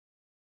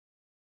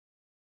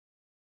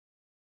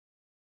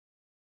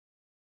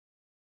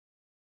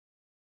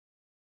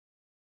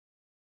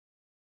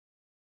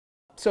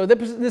So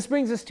this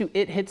brings us to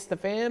It Hits the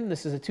Fan.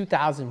 This is a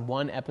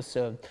 2001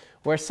 episode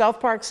where South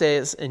Park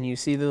says, and you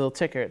see the little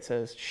ticker, it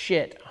says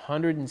shit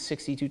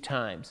 162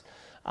 times.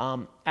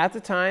 At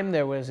the time,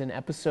 there was an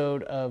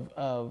episode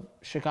of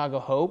Chicago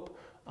Hope,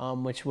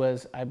 which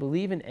was, I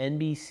believe, an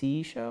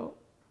NBC show.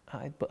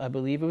 I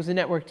believe it was a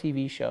network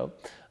TV show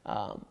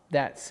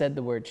that said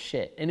the word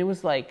shit. And it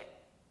was like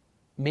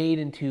made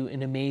into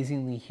an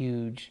amazingly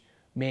huge,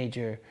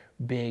 major,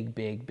 big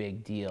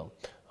deal.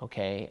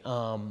 Okay.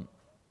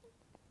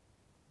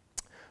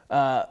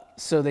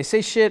 So they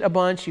say shit a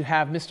bunch. You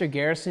have Mr.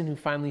 Garrison who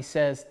finally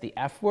says the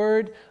F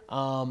word,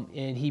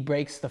 and he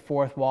breaks the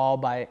fourth wall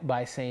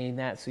by saying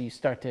that. So you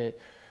start to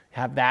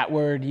have that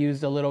word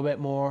used a little bit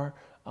more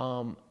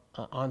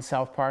on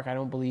South Park. I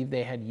don't believe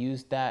they had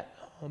used that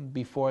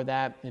before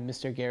that. And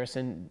Mr.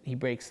 Garrison, he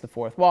breaks the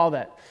fourth wall,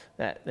 that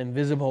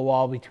invisible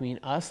wall between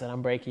us that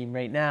I'm breaking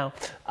right now,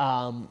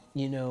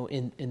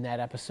 in that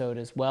episode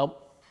as well.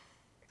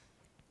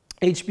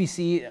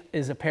 HBC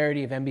is a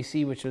parody of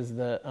NBC, which was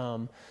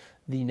the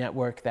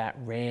network that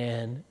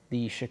ran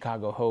the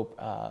Chicago Hope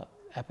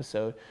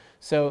episode.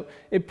 So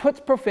it puts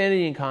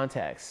profanity in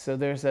context. So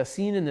there's a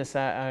scene in this,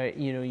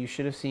 you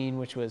should have seen,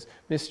 which was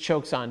Miss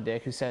Chokes on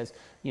Dick, who says,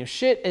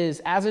 shit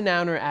is as a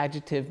noun or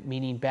adjective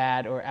meaning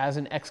bad, or as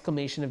an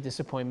exclamation of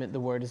disappointment, the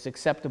word is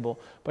acceptable.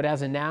 But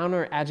as a noun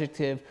or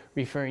adjective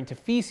referring to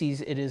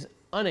feces, it is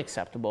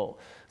unacceptable.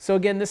 So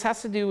again, this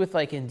has to do with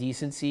like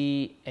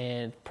indecency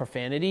and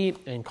profanity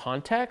and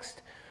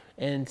context.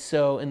 And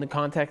so in the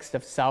context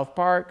of South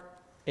Park,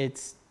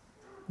 it's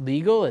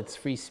legal, it's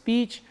free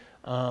speech.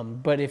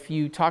 But if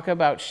you talk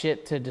about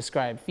shit to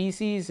describe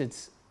feces,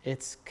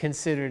 it's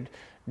considered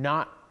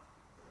not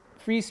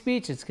free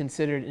speech. It's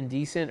considered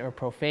indecent or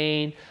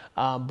profane.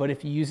 But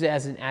if you use it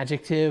as an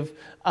adjective,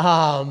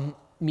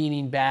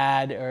 meaning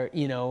bad or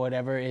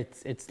whatever,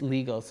 it's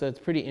legal. So it's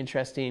pretty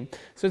interesting.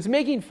 So it's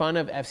making fun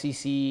of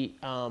FCC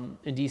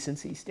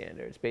indecency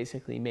standards,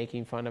 basically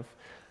making fun of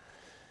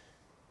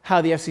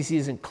how the FCC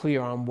isn't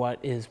clear on what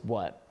is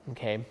what.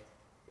 Okay.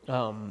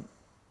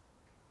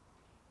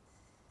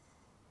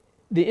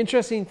 The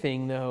interesting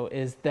thing, though,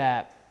 is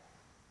that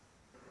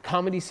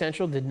Comedy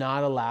Central did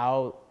not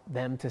allow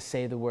them to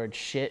say the word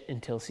shit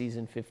until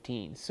season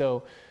 15.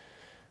 So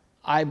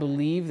I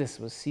believe this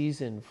was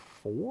season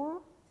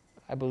 4.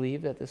 I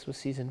believe that this was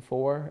season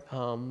 4.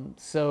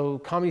 So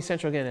Comedy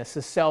Central, again, as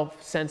a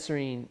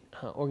self-censoring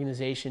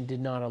organization, did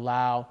not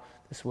allow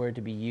this word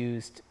to be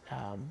used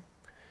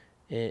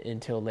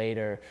until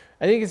later.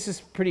 I think it's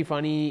just pretty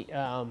funny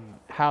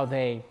how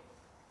they,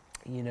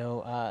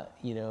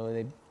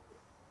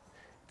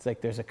 it's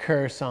like there's a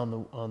curse on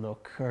the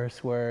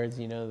curse words,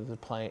 there's a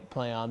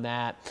play on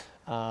that,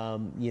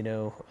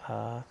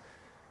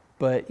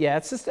 but yeah,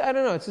 it's just, I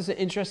don't know, it's just an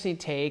interesting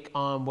take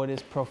on what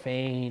is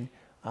profane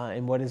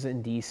and what is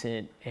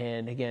indecent.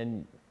 And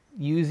again,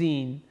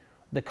 using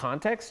the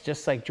context,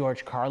 just like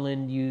George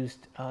Carlin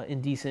used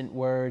indecent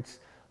words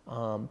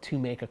to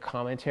make a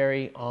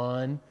commentary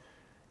on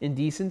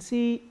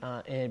indecency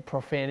and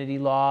profanity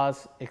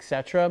laws,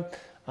 etc.,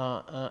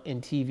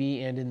 in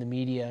TV and in the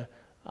media.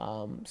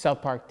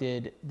 South Park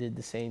did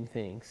the same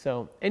thing.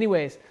 So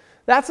anyways,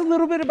 that's a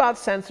little bit about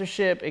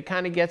censorship. It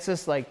kind of gets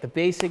us like the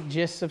basic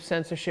gist of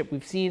censorship.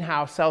 We've seen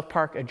how South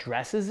Park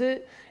addresses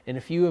it in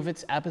a few of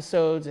its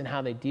episodes and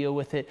how they deal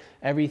with it.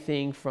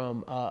 Everything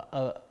from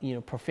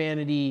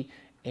profanity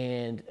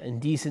and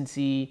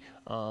indecency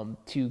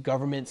to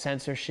government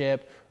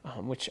censorship,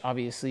 which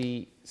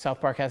obviously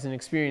South Park hasn't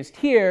experienced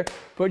here,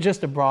 but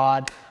just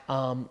abroad.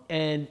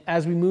 And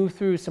as we move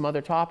through some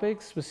other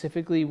topics,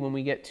 specifically when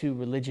we get to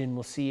religion,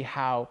 we'll see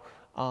how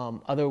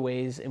other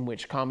ways in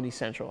which Comedy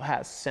Central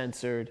has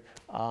censored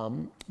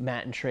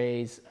Matt and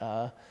Trey's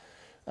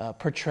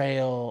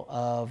portrayal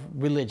of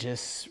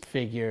religious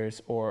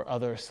figures or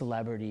other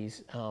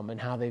celebrities, and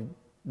how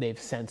they've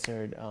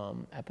censored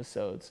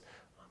episodes.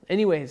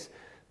 Anyways,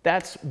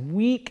 that's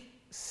week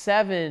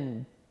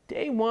 7,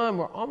 day 1.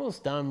 We're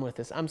almost done with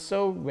this. I'm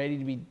so ready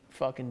to be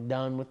fucking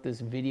done with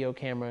this video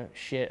camera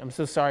shit. I'm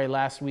so sorry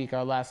last week,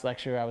 our last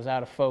lecture, I was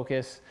out of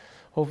focus.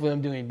 Hopefully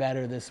I'm doing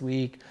better this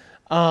week.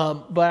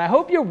 But I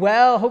hope you're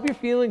well. Hope you're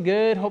feeling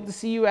good. Hope to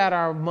see you at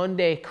our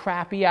Monday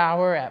crappy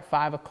hour at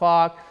 5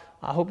 o'clock.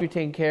 I hope you're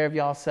taking care of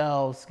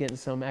yourselves, getting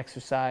some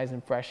exercise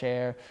and fresh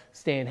air,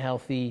 staying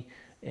healthy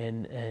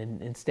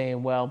and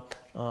staying well.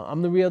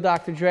 I'm the real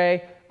Dr.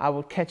 Dre. I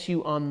will catch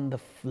you on the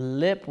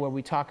flip, where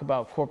we talk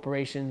about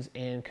corporations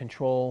and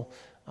control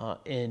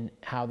and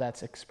how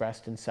that's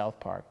expressed in South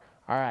Park.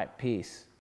 All right, peace.